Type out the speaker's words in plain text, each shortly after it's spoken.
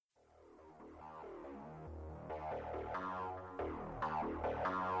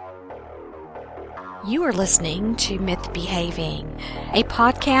You are listening to Myth Behaving, a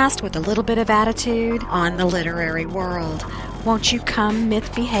podcast with a little bit of attitude on the literary world. Won't you come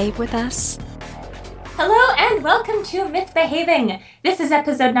myth behave with us? Hello and welcome to Myth Behaving. This is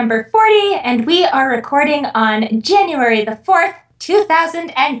episode number 40 and we are recording on January the 4th,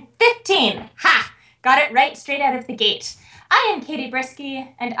 2015. Ha! Got it right straight out of the gate. I am Katie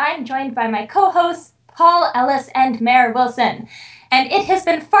Brisky and I'm joined by my co-hosts Paul Ellis and Mare Wilson. And it has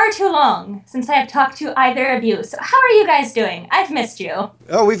been far too long since I have talked to either of you. So how are you guys doing? I've missed you.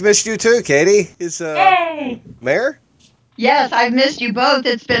 Oh, we've missed you too, Katie. Yay! Mare? Yes, I've missed you both.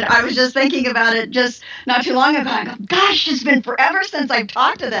 I was just thinking about it just not too long ago. I go, gosh, it's been forever since I've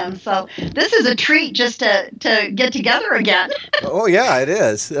talked to them. So this is a treat just to get together again. Oh, yeah, it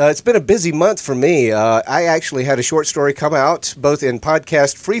is. It's been a busy month for me. I actually had a short story come out, both in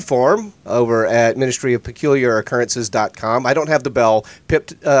podcast freeform over at ministryofpeculiaroccurrences.com. I don't have the bell.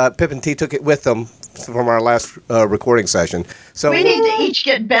 Pip and T took it with them from our last recording session. So we need to each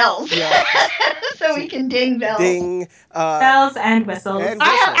get bells. Yeah. So we can ding bells. Ding. Bells and whistles.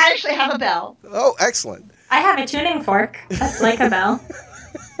 I actually have a bell. Oh, excellent. I have a tuning fork. That's like a bell.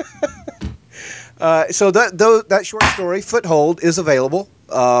 So that short story, Foothold, is available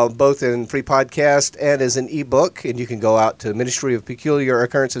both in free podcast and as an ebook. And you can go out to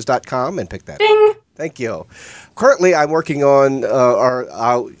ministryofpeculiaroccurrences.com and pick that Ding. up. Thank you. Currently, I'm working on, or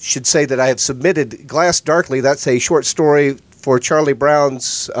I should say that I have submitted Glass Darkly. That's a short story for Charlie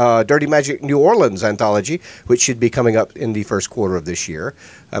Brown's Dirty Magic New Orleans anthology, which should be coming up in the first quarter of this year.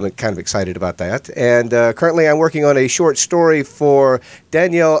 I'm kind of excited about that. And currently I'm working on a short story for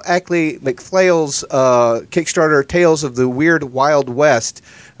Danielle Ackley McPhail's Kickstarter, Tales of the Weird Wild West.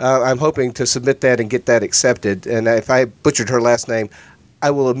 I'm hoping to submit that and get that accepted. And if I butchered her last name, I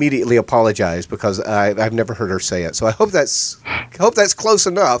will immediately apologize because I've never heard her say it. So I hope that's close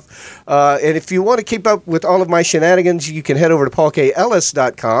enough. And if you want to keep up with all of my shenanigans, you can head over to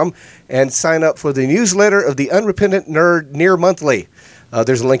paulkellis.com and sign up for the newsletter of the Unrepentant Nerd Near Monthly.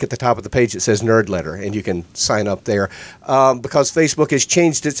 There's a link at the top of the page that says Nerd Letter, and you can sign up there. Because Facebook has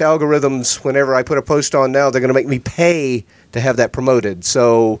changed its algorithms, whenever I put a post on now, they're going to make me pay to have that promoted.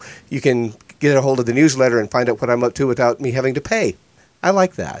 So you can get a hold of the newsletter and find out what I'm up to without me having to pay. I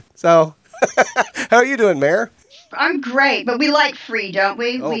like that. So, how are you doing, Mare? I'm great, but we like free, don't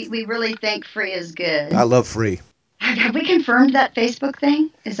we? Oh. We really think free is good. I love free. Have we confirmed that Facebook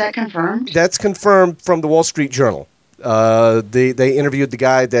thing? Is that confirmed? That's confirmed from the Wall Street Journal. They interviewed the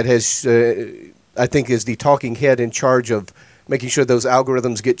guy that has, I think, is the talking head in charge of making sure those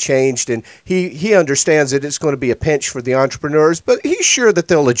algorithms get changed. And he understands that it's going to be a pinch for the entrepreneurs, but he's sure that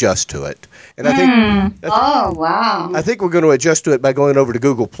they'll adjust to it. And I think, oh, wow. I think we're going to adjust to it by going over to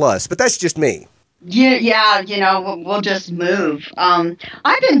Google+, but that's just me. Yeah, we'll just move. I've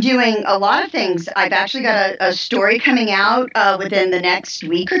been doing a lot of things. I've actually got a story coming out within the next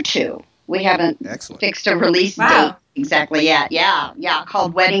week or two. We haven't fixed a release date exactly yet. Yeah,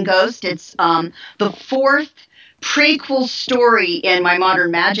 called Wedding Ghost. It's the fourth prequel story in my Modern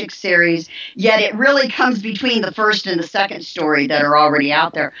Magic series, yet it really comes between the first and the second story that are already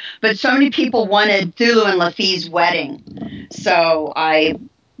out there. But so many people wanted Thulu and Lafi's wedding, so I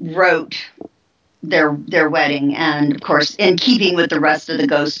wrote their wedding, and of course, in keeping with the rest of the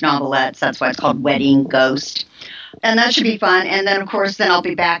Ghost novelettes, that's why it's called Wedding Ghost. And that should be fun. And then, of course, I'll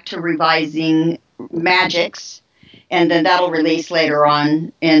be back to revising Magics, and then that'll release later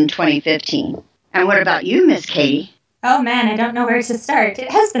on in 2015. And what about you, Miss Katie? Oh man, I don't know where to start. It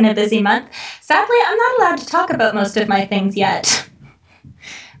has been a busy month. Sadly, I'm not allowed to talk about most of my things yet,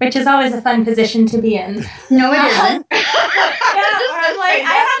 which is always a fun position to be in. No, it isn't. I'm like,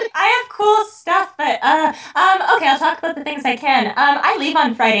 I have cool stuff, but okay, I'll talk about the things I can. I leave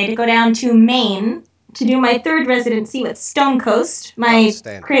on Friday to go down to Maine to do my third residency with Stone Coast, my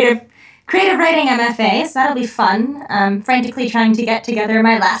creative writing MFA, so that'll be fun. Frantically trying to get together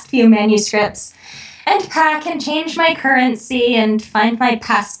my last few manuscripts and pack and change my currency and find my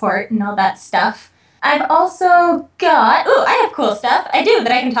passport and all that stuff. I've also got... Ooh, I have cool stuff. I do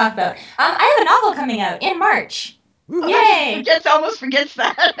that I can talk about. I have a novel coming out in March. Ooh. Yay! Almost forgets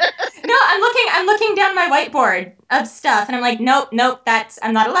that. No, I'm looking down my whiteboard of stuff, and I'm like, nope, that's,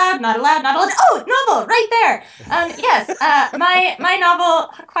 I'm not allowed. Oh, novel, right there. Yes, my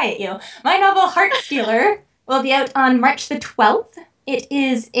novel, quiet you. My novel, Heartstealer, will be out on March the 12th. It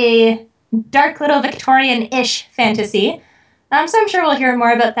is a dark little Victorian-ish fantasy. So I'm sure we'll hear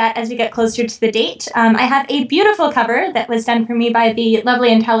more about that as we get closer to the date. I have a beautiful cover that was done for me by the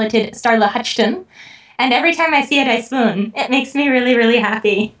lovely and talented Starla Hutchton. And every time I see it, I swoon. It makes me really, really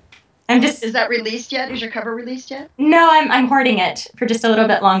happy. Is that released yet? Is your cover released yet? No, I'm hoarding it for just a little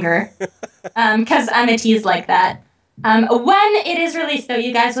bit longer. Because I'm a tease like that. When it is released, though,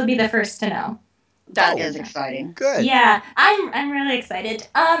 you guys will be the first to know. That is exciting. Good. Yeah, I'm really excited.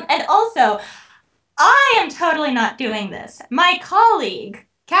 And also, I am totally not doing this. My colleague,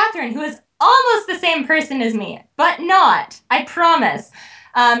 Catherine, who is almost the same person as me, but not, I promise,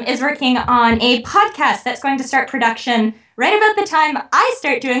 is working on a podcast that's going to start production right about the time I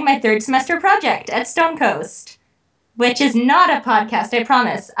start doing my third semester project at Stone Coast, which is not a podcast, I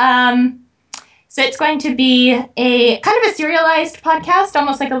promise. So it's going to be a kind of a serialized podcast,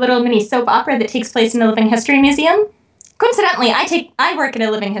 almost like a little mini soap opera that takes place in a living history museum. Coincidentally, I work at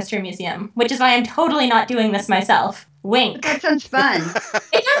a living history museum, which is why I'm totally not doing this myself. Wink. That sounds fun.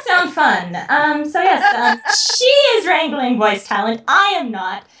 It does sound fun. So yes, she is wrangling voice talent. I am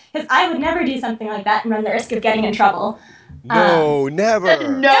not, because I would never do something like that and run the risk of getting in trouble. No, never.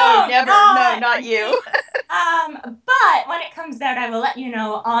 No, never. No, not you. But when it comes out, I will let you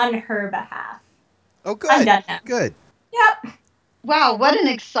know on her behalf. Oh, good. I'm done now. Good. Yep. Wow, what an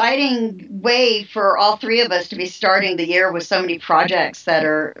exciting way for all three of us to be starting the year with so many projects that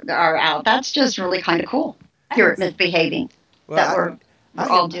are out. That's just really kind of cool here at Misbehaving that we're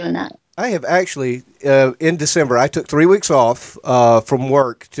all doing that. I have actually, in December, I took 3 weeks off from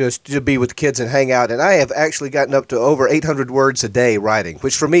work just to be with the kids and hang out, and I have actually gotten up to over 800 words a day writing,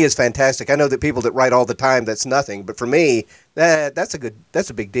 which for me is fantastic. I know that people that write all the time, that's nothing, but for me, that's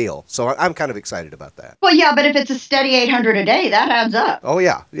a big deal. So I'm kind of excited about that. Well, yeah, but if it's a steady 800 a day, that adds up. Oh,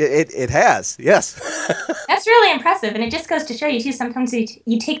 yeah, it has, yes. That's really impressive, and it just goes to show you, too, sometimes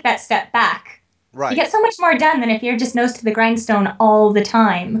you take that step back. Right. You get so much more done than if you're just nose to the grindstone all the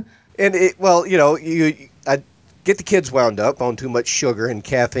time. And I get the kids wound up on too much sugar and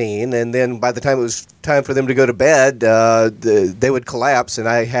caffeine, and then by the time it was time for them to go to bed, they would collapse, and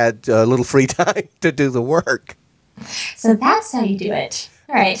I had a little free time to do the work. So that's how you do it.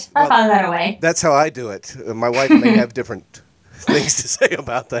 All right, I'll file that away. That's how I do it. My wife may have different things to say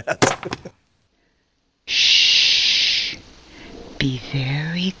about that. Shh. Be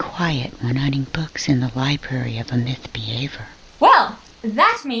very quiet when hunting books in the library of a myth-behaver. Well,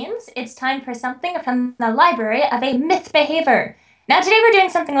 that means it's time for something from the library of a myth behavior. Now, today we're doing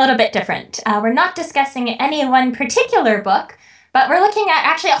something a little bit different. We're not discussing any one particular book, but we're looking at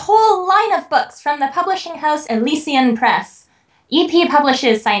actually a whole line of books from the publishing house Elysian Press. EP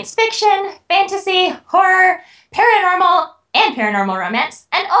publishes science fiction, fantasy, horror, paranormal, and paranormal romance,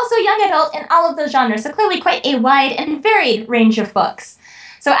 and also young adult in all of those genres, so clearly quite a wide and varied range of books.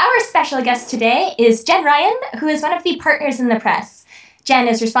 So our special guest today is Jen Ryan, who is one of the partners in the press. Jen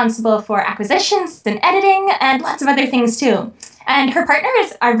is responsible for acquisitions and editing and lots of other things too. And her partner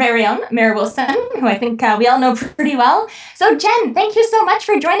is our very own Mary Wilson, who I think we all know pretty well. So Jen, thank you so much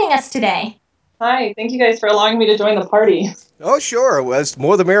for joining us today. Hi, thank you guys for allowing me to join the party. Oh, sure. Well, it's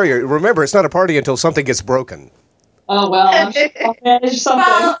more the merrier. Remember, it's not a party until something gets broken. Oh, well, I'm sure I'll manage something.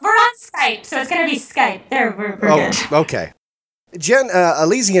 Well, we're on Skype, so it's going to be Skype. There, we're good. Okay. Jen,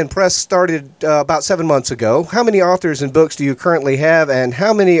 Elysian Press started about 7 months ago. How many authors and books do you currently have, and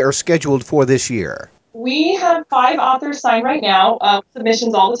how many are scheduled for this year? We have 5 authors signed right now,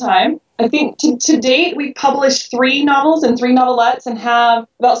 submissions all the time. I think to date, we've published 3 novels and 3 novelettes and have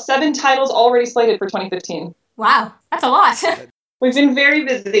about 7 titles already slated for 2015. Wow, that's a lot. We've been very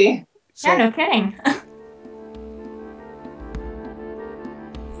busy. Yeah, no kidding.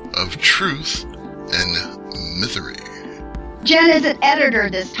 Of truth and mystery. Jen is an editor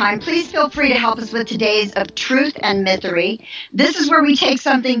this time. Please feel free to help us with today's Of Truth and Mystery. This is where we take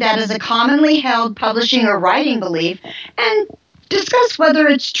something that is a commonly held publishing or writing belief and discuss whether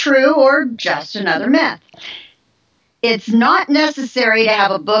it's true or just another myth. It's not necessary to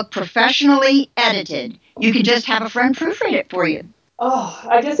have a book professionally edited. You can just have a friend proofread it for you. Oh,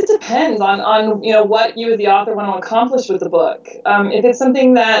 I guess it depends on what you as the author want to accomplish with the book. If it's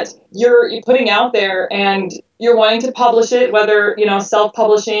something that you're putting out there and you're wanting to publish it, whether,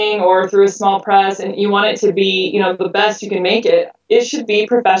 self-publishing or through a small press, and you want it to be, the best you can make it, it should be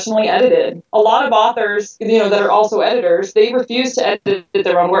professionally edited. A lot of authors, that are also editors, they refuse to edit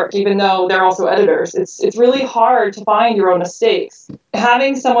their own work, even though they're also editors. It's really hard to find your own mistakes.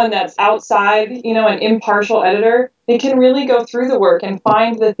 Having someone that's outside, an impartial editor, they can really go through the work and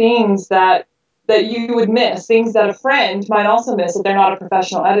find the things that you would miss, things that a friend might also miss if they're not a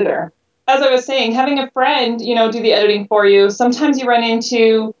professional editor. As I was saying, having a friend, do the editing for you, sometimes you run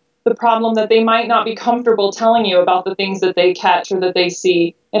into the problem that they might not be comfortable telling you about the things that they catch or that they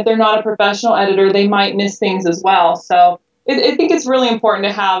see. If they're not a professional editor, they might miss things as well. So I think it's really important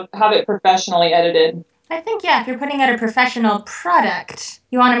to have it professionally edited. I think, yeah, if you're putting out a professional product,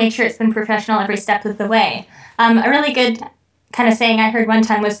 you want to make sure it's been professional every step of the way. A really good kind of saying I heard one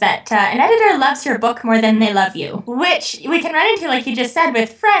time was that an editor loves your book more than they love you, which we can run into, like you just said,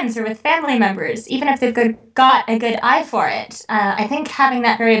 with friends or with family members, even if they've got a good eye for it. I think having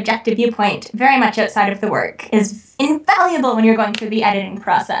that very objective viewpoint, very much outside of the work, is invaluable when you're going through the editing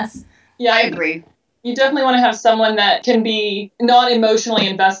process. Yeah, I agree. You definitely want to have someone that can be not emotionally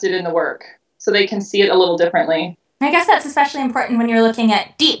invested in the work, so they can see it a little differently. I guess that's especially important when you're looking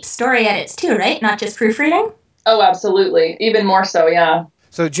at deep story edits too, right? Not just proofreading? Oh, absolutely. Even more so, yeah.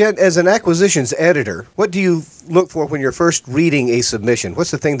 So, Jen, as an acquisitions editor, what do you look for when you're first reading a submission? What's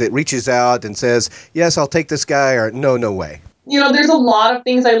the thing that reaches out and says, yes, I'll take this guy, or no, no way? There's a lot of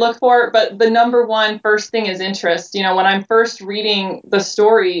things I look for, but the number one first thing is interest. When I'm first reading the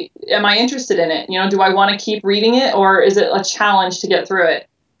story, am I interested in it? Do I want to keep reading it, or is it a challenge to get through it?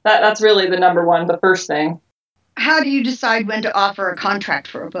 That's really the number one, the first thing. How do you decide when to offer a contract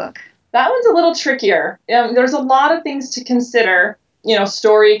for a book? That one's a little trickier. There's a lot of things to consider,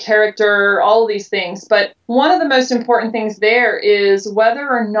 story, character, all of these things. But one of the most important things there is whether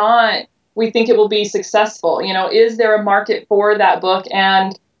or not we think it will be successful. Is there a market for that book,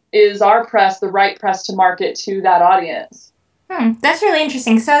 and is our press the right press to market to that audience? That's really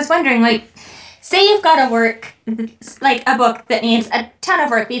interesting. So I was wondering, say you've got a work, like a book that needs a ton of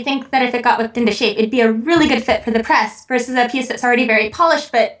work, but you think that if it got whipped into shape, it'd be a really good fit for the press versus a piece that's already very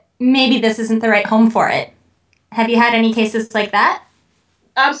polished, but maybe this isn't the right home for it. Have you had any cases like that?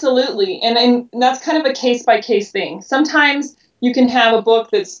 Absolutely. And that's kind of a case-by-case thing. Sometimes you can have a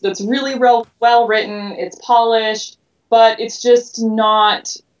book that's really well written, it's polished, but it's just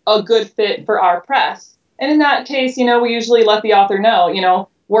not a good fit for our press. And in that case, we usually let the author know,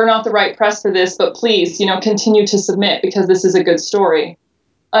 we're not the right press for this, but please, continue to submit because this is a good story.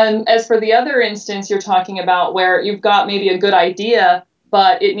 As for the other instance you're talking about where you've got maybe a good idea,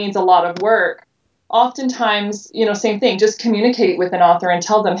 but it needs a lot of work, oftentimes, same thing, just communicate with an author and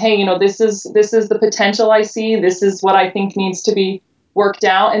tell them, hey, this is the potential I see. This is what I think needs to be worked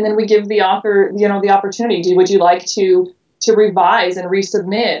out. And then we give the author, the opportunity. Would you like to revise and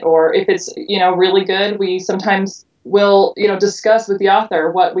resubmit? Or if it's, really good, we sometimes will, discuss with the author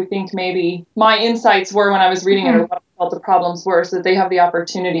what we think maybe my insights were when I was reading it or what I felt the problems were, so that they have the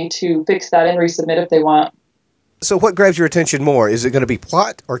opportunity to fix that and resubmit if they want. So what grabs your attention more? Is it going to be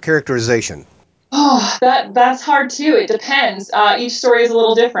plot or characterization? Oh, that's hard too. It depends. Each story is a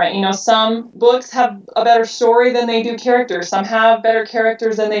little different. Some books have a better story than they do characters. Some have better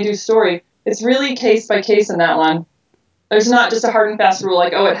characters than they do story. It's really case by case in that one. There's not just a hard and fast rule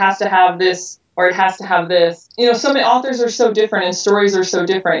like, oh, it has to have this or it has to have this. So many authors are so different and stories are so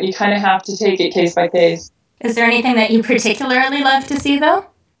different. You kind of have to take it case by case. Is there anything that you particularly love to see, though?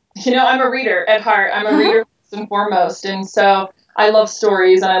 I'm a reader at heart. I'm a reader first and foremost. And so I love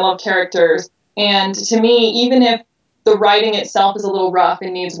stories and I love characters. And to me, even if the writing itself is a little rough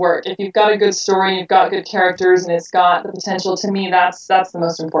and needs work, if you've got a good story, you've got good characters, and it's got the potential, to me, that's the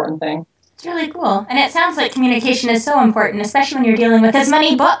most important thing. It's really cool. And it sounds like communication is so important, especially when you're dealing with as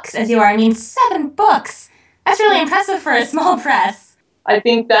many books as you are. 7 books. That's really impressive for a small press. I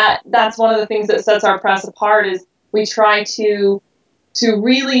think that's one of the things that sets our press apart is we try to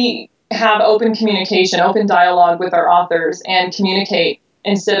really have open communication, open dialogue with our authors and communicate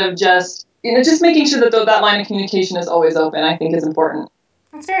instead of just making sure that that line of communication is always open, I think is important.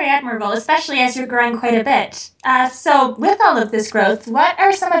 That's very admirable, especially as you're growing quite a bit. So with all of this growth, what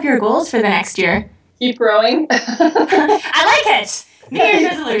are some of your goals for the next year? Keep growing. I like it. New Year's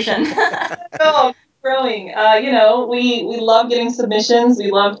resolution. Oh, growing. We love getting submissions. We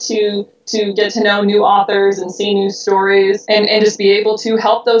love to get to know new authors and see new stories and just be able to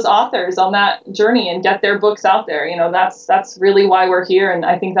help those authors on that journey and get their books out there. That's really why we're here, and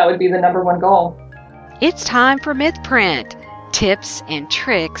I think that would be the number one goal. It's time for MythPrint, tips and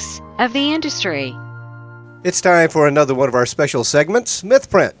tricks of the industry. It's time for another one of our special segments,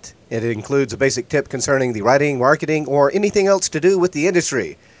 MythPrint. It includes a basic tip concerning the writing, marketing, or anything else to do with the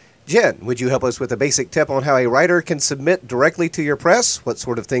industry. Jen, would you help us with a basic tip on how a writer can submit directly to your press? What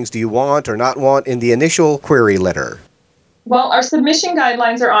sort of things do you want or not want in the initial query letter? Well, our submission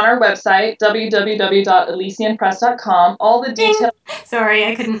guidelines are on our website, www.elysianpress.com. All the details... Sorry,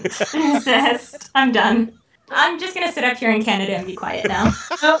 I couldn't resist. I'm done. I'm just going to sit up here in Canada and be quiet now.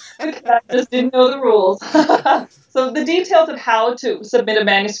 No, I just didn't know the rules. So the details of how to submit a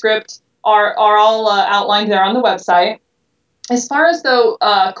manuscript are all outlined there on the website. As far as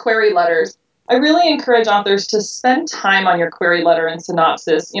query letters, I really encourage authors to spend time on your query letter and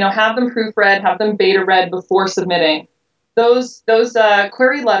synopsis. Have them proofread, have them beta read before submitting. those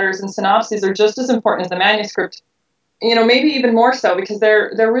query letters and synopses are just as important as the manuscript. Maybe even more so, because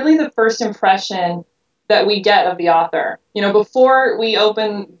they're really the first impression that we get of the author. Before we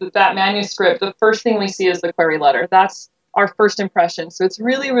open that manuscript, the first thing we see is the query letter. That's our first impression. So it's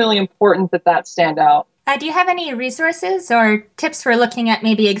really, really important that stand out. Do you have any resources or tips for looking at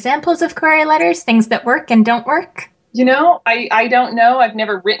maybe examples of query letters, things that work and don't work? I don't know. I've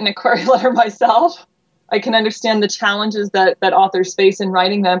never written a query letter myself. I can understand the challenges that authors face in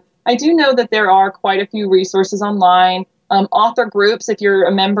writing them. I do know that there are quite a few resources online, author groups. If you're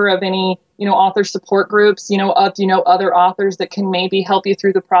a member of any, author support groups, other authors that can maybe help you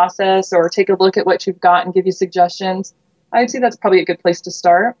through the process or take a look at what you've got and give you suggestions. I'd say that's probably a good place to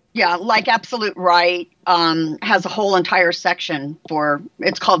start. Yeah, like Absolute Right has a whole entire section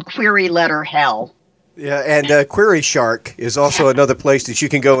it's called Query Letter Hell. Yeah, and Query Shark is also another place that you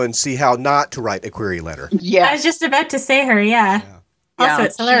can go and see how not to write a query letter. Yeah, I was just about to say her. Yeah. Also,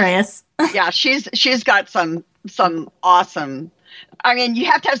 it's hilarious. Yeah, she's got some awesome. I mean, you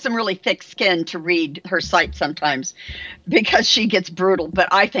have to have some really thick skin to read her site sometimes because she gets brutal, but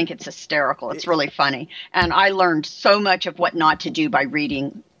I think it's hysterical. It's really funny. And I learned so much of what not to do by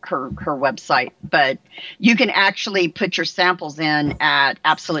reading her website. But you can actually put your samples in at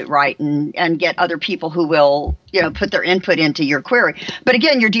Absolute Right and get other people who will, put their input into your query. But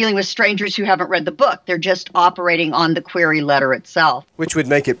again, you're dealing with strangers who haven't read the book. They're just operating on the query letter itself. Which would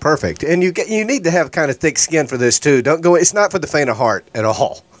make it perfect. And you need to have kind of thick skin for this too. It's not for the faint of heart at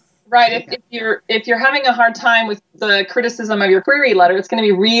all. Right. If you're having a hard time with the criticism of your query letter, it's going to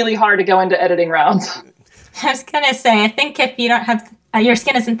be really hard to go into editing rounds. I was going to say, I think if you don't have your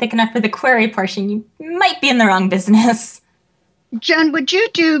skin isn't thick enough for the query portion, you might be in the wrong business. Jen, would you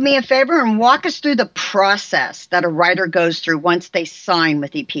do me a favor and walk us through the process that a writer goes through once they sign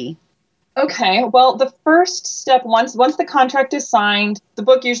with EP? Okay, well, the first step, once the contract is signed, the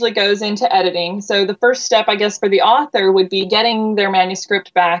book usually goes into editing. So the first step, I guess, for the author would be getting their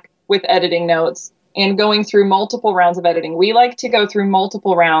manuscript back with editing notes and going through multiple rounds of editing. We like to go through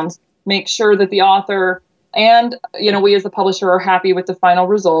multiple rounds, make sure that the author and, we as the publisher are happy with the final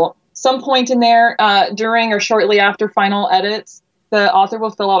result. Some point in there, during or shortly after final edits, the author will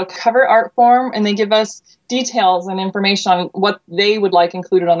fill out a cover art form and they give us details and information on what they would like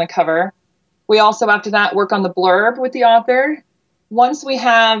included on the cover. We also, after that, work on the blurb with the author. Once we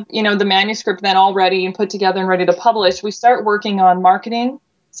have, the manuscript then all ready and put together and ready to publish, we start working on marketing.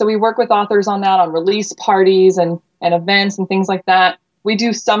 So we work with authors on that, on release parties and events and things like that. We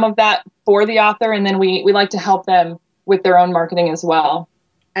do some of that for the author, and then we like to help them with their own marketing as well.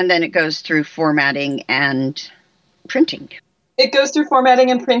 And then it goes through formatting and printing. It goes through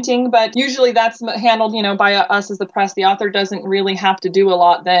formatting and printing, but usually that's handled, by us as the press. The author doesn't really have to do a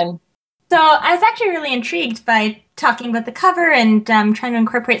lot then. So I was actually really intrigued by talking about the cover and trying to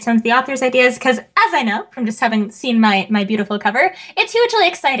incorporate some of the author's ideas, because as I know from just having seen my beautiful cover, it's hugely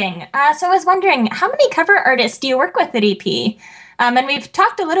exciting. So I was wondering, how many cover artists do you work with at EP? And we've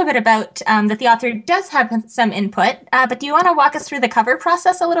talked a little bit about that the author does have some input, but do you want to walk us through the cover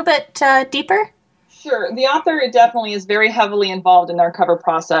process a little bit deeper? Sure. The author definitely is very heavily involved in our cover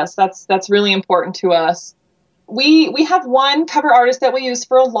process. That's really important to us. We have one cover artist that we use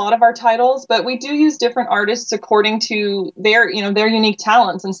for a lot of our titles, but we do use different artists according to their unique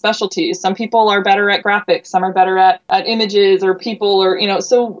talents and specialties. Some people are better at graphics, some are better at images or people, or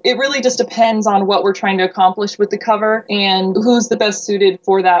so it really just depends on what we're trying to accomplish with the cover and who's the best suited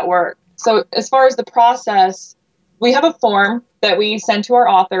for that work. So as far as the process, we have a form that we send to our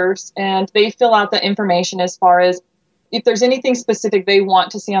authors, and they fill out the information as far as if there's anything specific they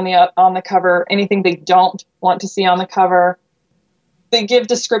want to see on the cover, anything they don't want to see on the cover. They give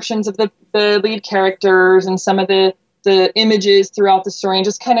descriptions of the lead characters and some of the images throughout the story, and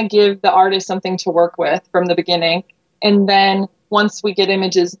just kind of give the artist something to work with from the beginning. And then once we get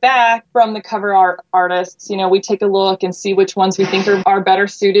images back from the cover artists, we take a look and see which ones we think are better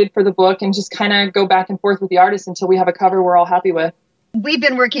suited for the book, and just kind of go back and forth with the artist until we have a cover we're all happy with. We've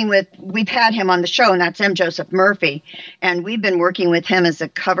had him on the show, and that's M. Joseph Murphy, and we've been working with him as a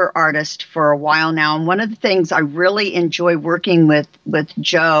cover artist for a while now. And one of the things I really enjoy working with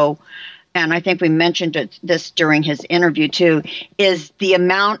Joe, and I think we mentioned this during his interview too, is the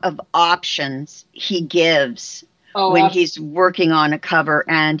amount of options he gives when he's working on a cover.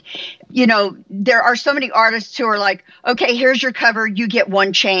 And, there are so many artists who are like, okay, here's your cover. You get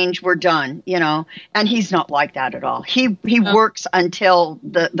one change. We're done, and he's not like that at all. He works until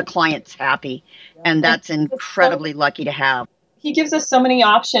the client's happy. And that's incredibly lucky to have. he gives us so many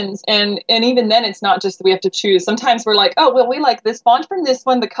options, and even then it's not just that we have to choose. Sometimes we're like, oh, well, we like this font from this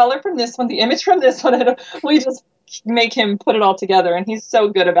one, the color from this one, the image from this one, and we just make him put it all together, and he's so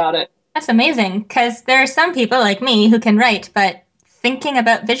good about it. That's amazing, because there are some people like me who can write, but thinking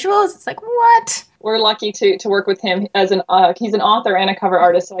about visuals, it's like, what? We're lucky to work with him as he's an author and a cover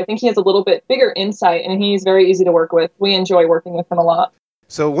artist, so I think he has a little bit bigger insight, and he's very easy to work with. We enjoy working with him a lot.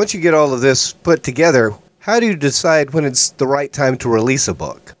 So once you get all of this put together, how do you decide when it's the right time to release a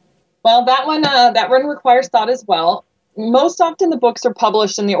book? Well, that one requires thought as well. Most often the books are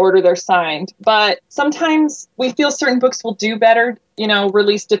published in the order they're signed, but sometimes we feel certain books will do better,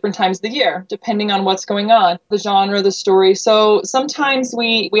 released different times of the year, depending on what's going on, the genre, the story. So sometimes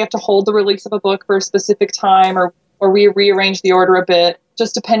we have to hold the release of a book for a specific time, or we rearrange the order a bit,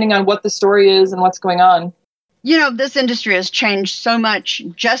 just depending on what the story is and what's going on. This industry has changed so much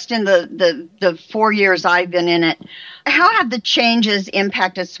just in the 4 years I've been in it. How have the changes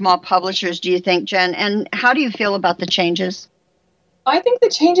impacted small publishers, do you think, Jen? And how do you feel about the changes? I think the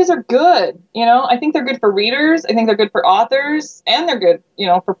changes are good. I think they're good for readers. I think they're good for authors, and they're good,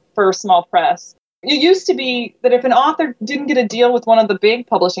 for small press. It used to be that if an author didn't get a deal with one of the big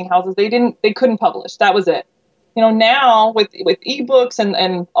publishing houses, they couldn't publish. That was it. Now with ebooks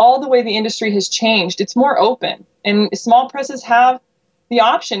and all the way the industry has changed, it's more open, and small presses have the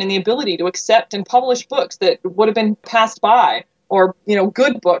option and the ability to accept and publish books that would have been passed by, or,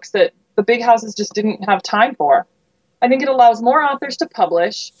 good books that the big houses just didn't have time for. I think it allows more authors to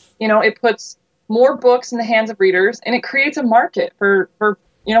publish. It puts more books in the hands of readers, and it creates a market for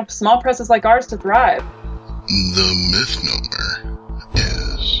small presses like ours to thrive. The Mythnomer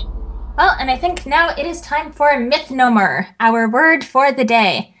is... Well, and I think now it is time for Mythnomer, our word for the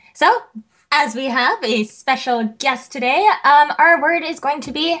day. So, as we have a special guest today, our word is going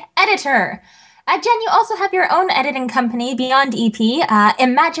to be editor. Jen, you also have your own editing company, Beyond EP,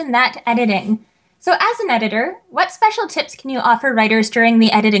 Imagine That Editing. So as an editor, what special tips can you offer writers during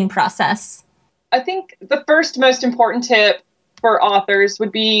the editing process? I think the first most important tip for authors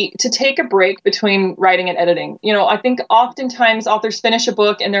would be to take a break between writing and editing. I think oftentimes authors finish a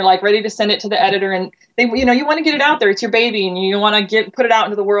book and they're like ready to send it to the editor, and they, you want to get it out there. It's your baby, and you want to put it out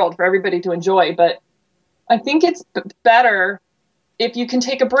into the world for everybody to enjoy. But I think it's better if you can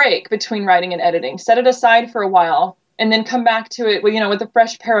take a break between writing and editing, set it aside for a while, and then come back to it, with a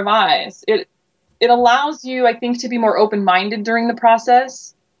fresh pair of eyes. It allows you, I think, to be more open-minded during the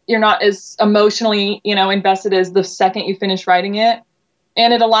process. You're not as emotionally, invested as the second you finish writing it.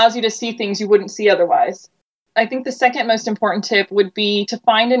 And it allows you to see things you wouldn't see otherwise. I think the second most important tip would be to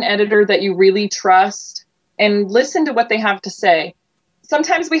find an editor that you really trust and listen to what they have to say.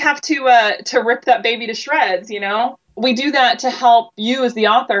 Sometimes we have to rip that baby to shreds, We do that to help you as the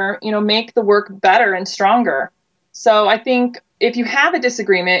author, make the work better and stronger. So I think if you have a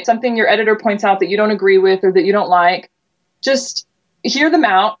disagreement, something your editor points out that you don't agree with or that you don't like, just hear them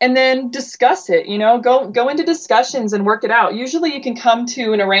out and then discuss it, go into discussions and work it out. Usually you can come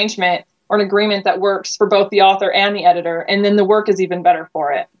to an arrangement or an agreement that works for both the author and the editor, and then the work is even better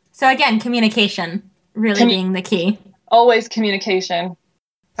for it. So again, communication really being the key. Always communication.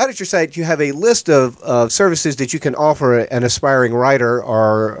 Out at your site, you have a list of services that you can offer an aspiring writer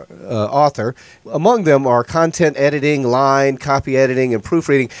or author. Among them are content editing, line, copy editing, and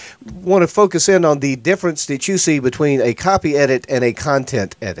proofreading. Want to focus in on the difference that you see between a copy edit and a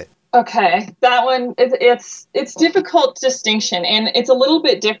content edit. Okay, that one, it's difficult distinction, and it's a little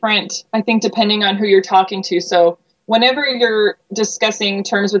bit different, I think, depending on who you're talking to. So whenever you're discussing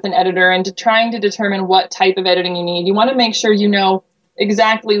terms with an editor and trying to determine what type of editing you need, you want to make sure you know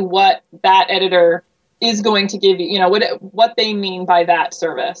exactly what that editor is going to give you, what they mean by that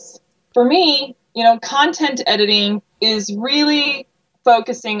service. For me, content editing is really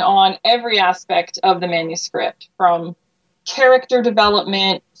focusing on every aspect of the manuscript, from character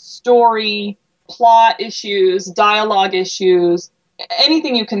development, story, plot issues, dialogue issues,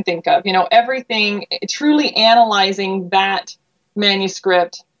 anything you can think of, everything, truly analyzing that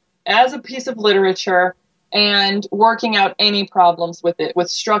manuscript as a piece of literature and working out any problems with it, with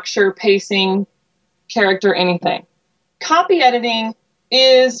structure, pacing, character, anything. Copy editing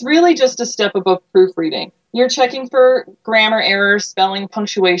is really just a step above proofreading. You're checking for grammar errors, spelling,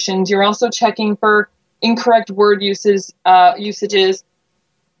 punctuations. You're also checking for incorrect word usages,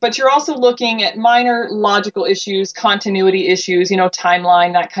 but you're also looking at minor logical issues, continuity issues,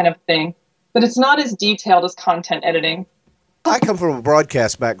 timeline, that kind of thing. But it's not as detailed as content editing. I come from a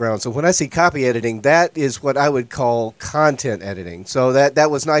broadcast background, so when I see copy editing, that is what I would call content editing. So that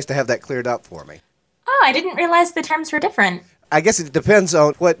was nice to have that cleared up for me. Oh, I didn't realize the terms were different. I guess it depends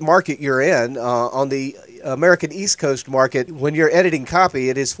on what market you're in. On the American East Coast market, when you're editing copy,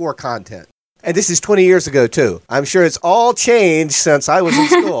 it is for content. And this is 20 years ago, too. I'm sure it's all changed since I was in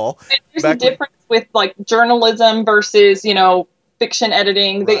school. There's a difference with like journalism versus, fiction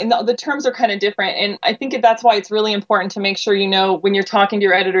editing. Right. The terms are kind of different. And I think that's why it's really important to make sure, when you're talking to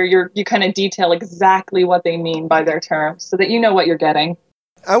your editor, you kind of detail exactly what they mean by their terms so that you know what you're getting.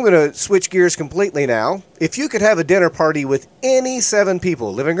 I'm going to switch gears completely now. If you could have a dinner party with any 7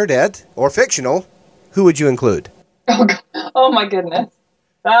 people, living or dead, or fictional, who would you include? Oh my goodness.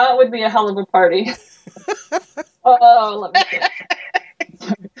 That would be a hell of a party. Let me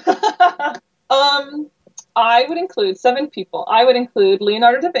I would include 7 people. I would include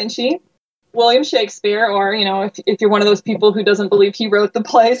Leonardo da Vinci, William Shakespeare, or, if you're one of those people who doesn't believe he wrote the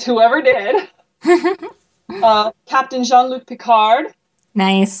plays, whoever did. Captain Jean-Luc Picard.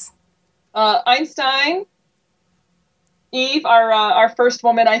 Nice. Einstein. Eve, our first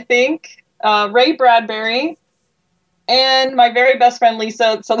woman, I think. Ray Bradbury. And my very best friend,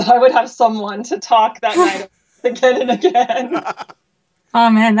 Lisa, so that I would have someone to talk that night again and again. Oh,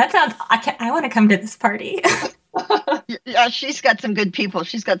 man, that sounds... I want to come to this party. Yeah, she's got some good people.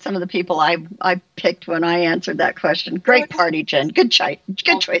 She's got some of the people I picked when I answered that question. Great party, Jen. Good choice.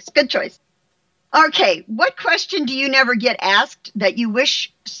 Good choice. Okay, what question do you never get asked that you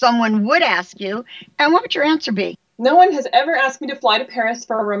wish someone would ask you, and what would your answer be? No one has ever asked me to fly to Paris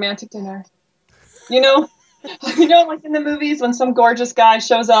for a romantic dinner. Like in the movies when some gorgeous guy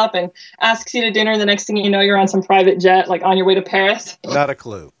shows up and asks you to dinner, and the next thing you know, you're on some private jet, like on your way to Paris. Not a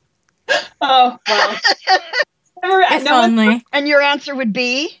clue. Oh, well. Only. And your answer would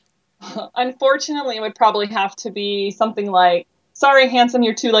be? Unfortunately, it would probably have to be something like, sorry, handsome,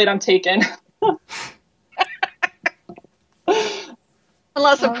 you're too late, I'm taken.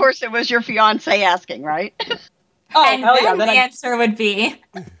 Unless, of course, it was your fiance asking, right? Oh, and hell then yeah. the answer would be...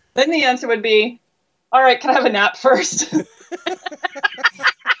 Then the answer would be, all right, can I have a nap first? Well,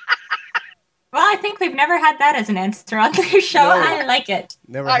 I think we've never had that as an answer on the show. No, I like it.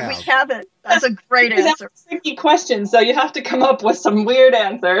 Never have. We haven't. That's a great answer. That's a tricky question, so you have to come up with some weird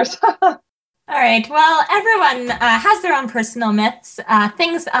answers. All right. Well, everyone has their own personal myths,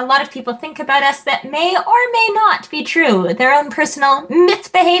 things a lot of people think about us that may or may not be true, their own personal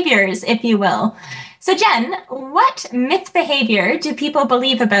myth behaviors, if you will. So, Jen, what myth behavior do people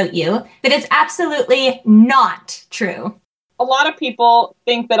believe about you that is absolutely not true? A lot of people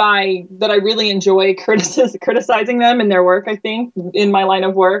think that I really enjoy criticizing them in their work, I think, in my line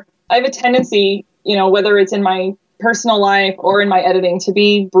of work. I have a tendency, whether it's in my personal life or in my editing, to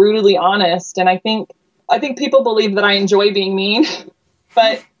be brutally honest. And I think people believe that I enjoy being mean,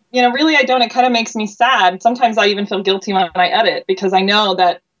 but, really I don't. It kind of makes me sad. Sometimes I even feel guilty when I edit because I know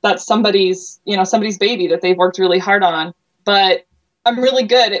that that's somebody's baby that they've worked really hard on. But I'm really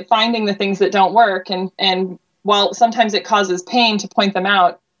good at finding the things that don't work. And while sometimes it causes pain to point them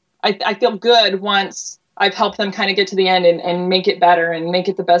out, I feel good once I've helped them kind of get to the end and make it better and make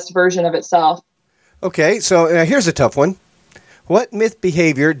it the best version of itself. Okay, so here's a tough one. What myth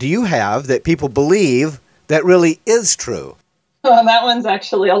behavior do you have that people believe that really is true? Oh, that one's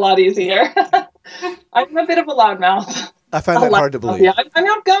actually a lot easier. I'm a bit of a loudmouth. I find that hard to believe. Yeah, I'm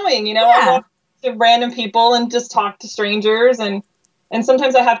outgoing, I walk to random people and just talk to strangers, and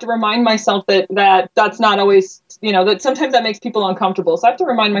sometimes I have to remind myself that that's not always, that sometimes that makes people uncomfortable. So I have to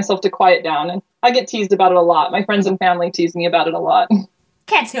remind myself to quiet down, and I get teased about it a lot. My friends and family tease me about it a lot.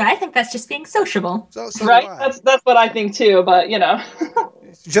 Can't do it. I think that's just being sociable. So right? That's what I think too, but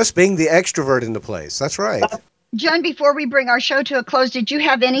Just being the extrovert in the place. That's right. Jen, before we bring our show to a close, did you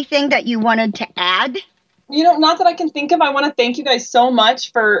have anything that you wanted to add? Not that I can think of. I want to thank you guys so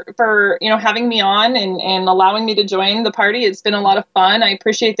much for having me on and allowing me to join the party. It's been a lot of fun. I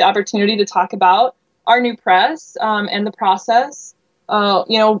appreciate the opportunity to talk about our new press and the process.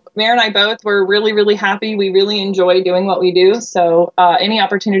 Mare and I both were really, really happy. We really enjoy doing what we do. So any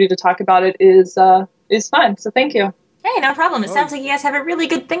opportunity to talk about it is fun. So thank you. Hey, no problem. It sounds like you guys have a really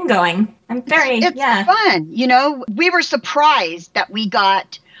good thing going. It's fun. We were surprised that we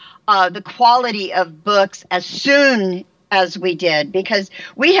got the quality of books as soon as we did, because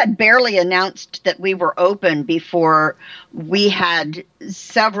we had barely announced that we were open before we had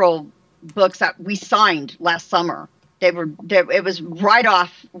several books that we signed last summer. It was right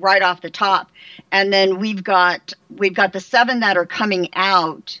off the top. And then we've got the 7 that are coming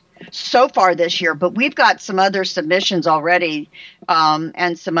out so far this year, but we've got some other submissions already,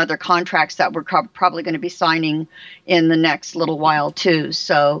 and some other contracts that we're probably going to be signing in the next little while too.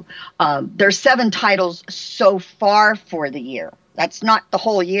 So there's 7 titles so far for the year. That's not the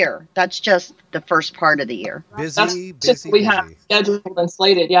whole year. That's just the first part of the year. Busy. We have scheduled and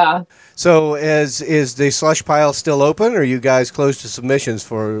slated, yeah. So is the slush pile still open, or are you guys closed to submissions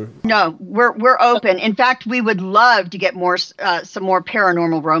for? No, we're open. In fact, we would love to get more some more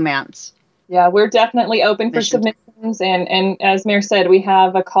paranormal romance. Yeah, we're definitely open for submissions, and as Mayor said, we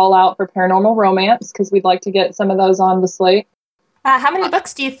have a call out for paranormal romance because we'd like to get some of those on the slate. How many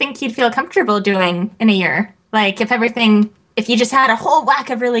books do you think you'd feel comfortable doing in a year? Like if you just had a whole whack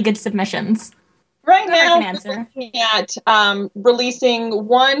of really good submissions. Right now, we're looking at releasing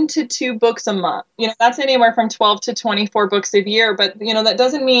 1 to 2 books a month. That's anywhere from 12 to 24 books a year. But, that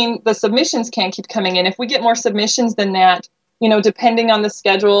doesn't mean the submissions can't keep coming in. If we get more submissions than that, depending on the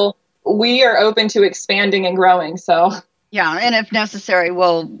schedule, we are open to expanding and growing. So. Yeah, and if necessary,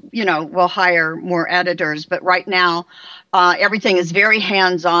 we'll hire more editors. But right now, everything is very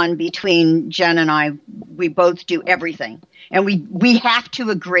hands-on between Jen and I. We both do everything. And we have to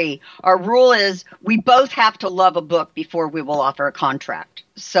agree. Our rule is we both have to love a book before we will offer a contract.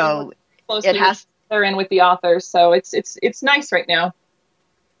 So it has they're in with the authors. So it's nice right now.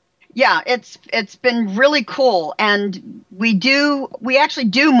 Yeah, it's been really cool. And we actually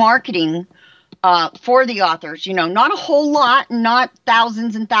do marketing for the authors, not a whole lot, not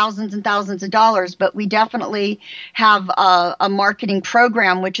thousands and thousands and thousands of dollars, but we definitely have a marketing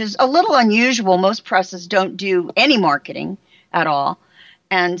program, which is a little unusual. Most presses don't do any marketing at all.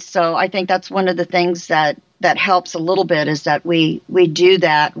 And so I think that's one of the things that helps a little bit is that we do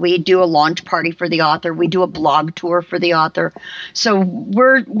that. We do a launch party for the author. We do a blog tour for the author. So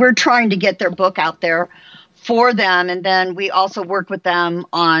we're trying to get their book out there for them, and then we also work with them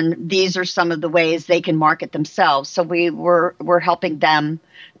on these are some of the ways they can market themselves. So we're helping them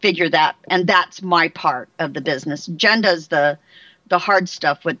figure that, and that's my part of the business. Jen does the hard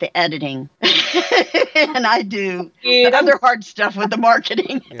stuff with the editing, and I do the other hard stuff with the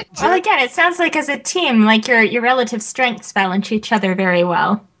marketing. Well, again, it sounds like as a team, like your relative strengths balance each other very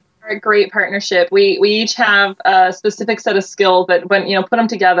well. We're a great partnership. We each have a specific set of skills that when put them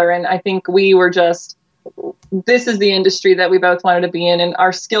together, and I think we were just. This is the industry that we both wanted to be in, and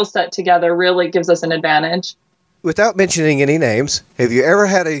our skill set together really gives us an advantage. Without mentioning any names, have you ever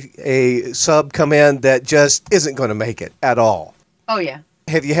had a sub come in that just isn't going to make it at all? Oh, yeah.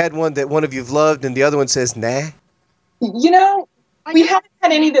 Have you had one that one of you've loved and the other one says, nah? We haven't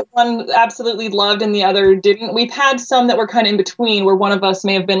had any that one absolutely loved and the other didn't. We've had some that were kind of in between where one of us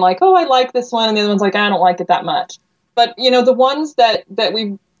may have been like, oh, I like this one, and the other one's like, I don't like it that much. But, the ones that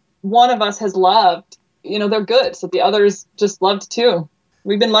one of us has loved, they're good. So the others just loved too.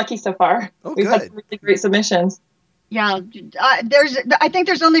 We've been lucky so far. Oh, We've had some really great submissions. Yeah. I think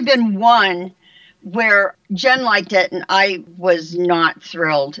there's only been one where Jen liked it and I was not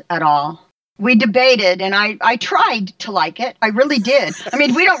thrilled at all. We debated and I tried to like it. I really did. I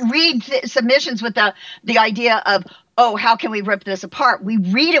mean, we don't read submissions with the idea of, oh, how can we rip this apart? We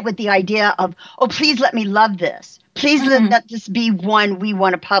read it with the idea of, oh, please let me love this. Please let this be one we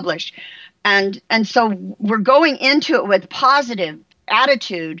want to publish. And so we're going into it with positive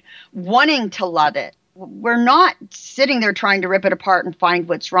attitude, wanting to love it. We're not sitting there trying to rip it apart and find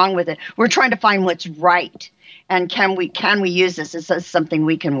what's wrong with it. We're trying to find what's right. And can we use this as something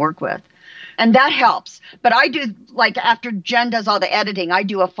we can work with? And that helps. But I do, like after Jen does all the editing, I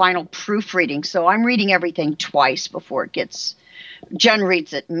do a final proofreading. So I'm reading everything twice before it gets, Jen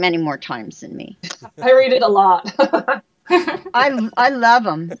reads it many more times than me. I read it a lot. I love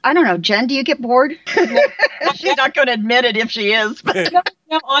them. I don't know, Jen, do you get bored? She's not going to admit it if she is.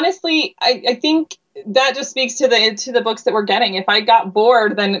 Honestly, I think that just speaks to the books that we're getting. If I got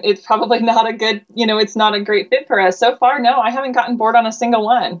bored, then it's probably not a good, it's not a great fit for us. So far, no, I haven't gotten bored on a single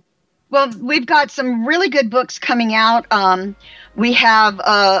one. Well, we've got some really good books coming out. We have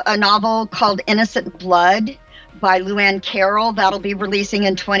a novel called Innocent Blood by Luann Carroll. That'll be releasing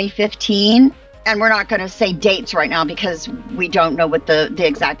in 2015. And we're not going to say dates right now because we don't know what the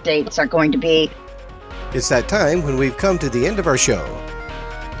exact dates are going to be. It's that time when we've come to the end of our show.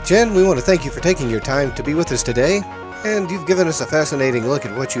 Jen, we want to thank you for taking your time to be with us today, and you've given us a fascinating look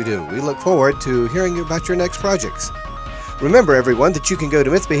at what you do. We look forward to hearing about your next projects. Remember, everyone, that you can go to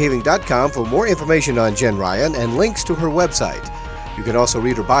mythbehaving.com for more information on Jen Ryan and links to her website. You can also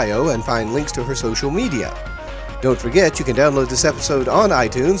read her bio and find links to her social media. Don't forget, you can download this episode on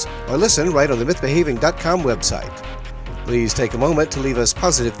iTunes or listen right on the mythbehaving.com website. Please take a moment to leave us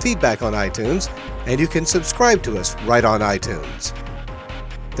positive feedback on iTunes, and you can subscribe to us right on iTunes.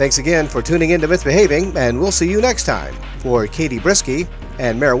 Thanks again for tuning in to Mythbehaving, and we'll see you next time. For Katie Brisky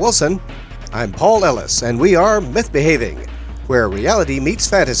and Mara Wilson, I'm Paul Ellis, and we are Mythbehaving, where reality meets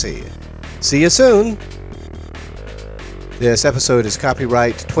fantasy. See you soon. This episode is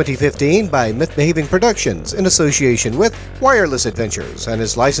copyright 2015 by Myth Behaving Productions in association with Wireless Adventures and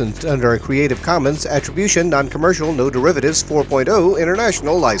is licensed under a Creative Commons Attribution Non-Commercial No Derivatives 4.0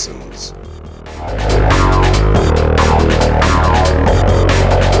 International License.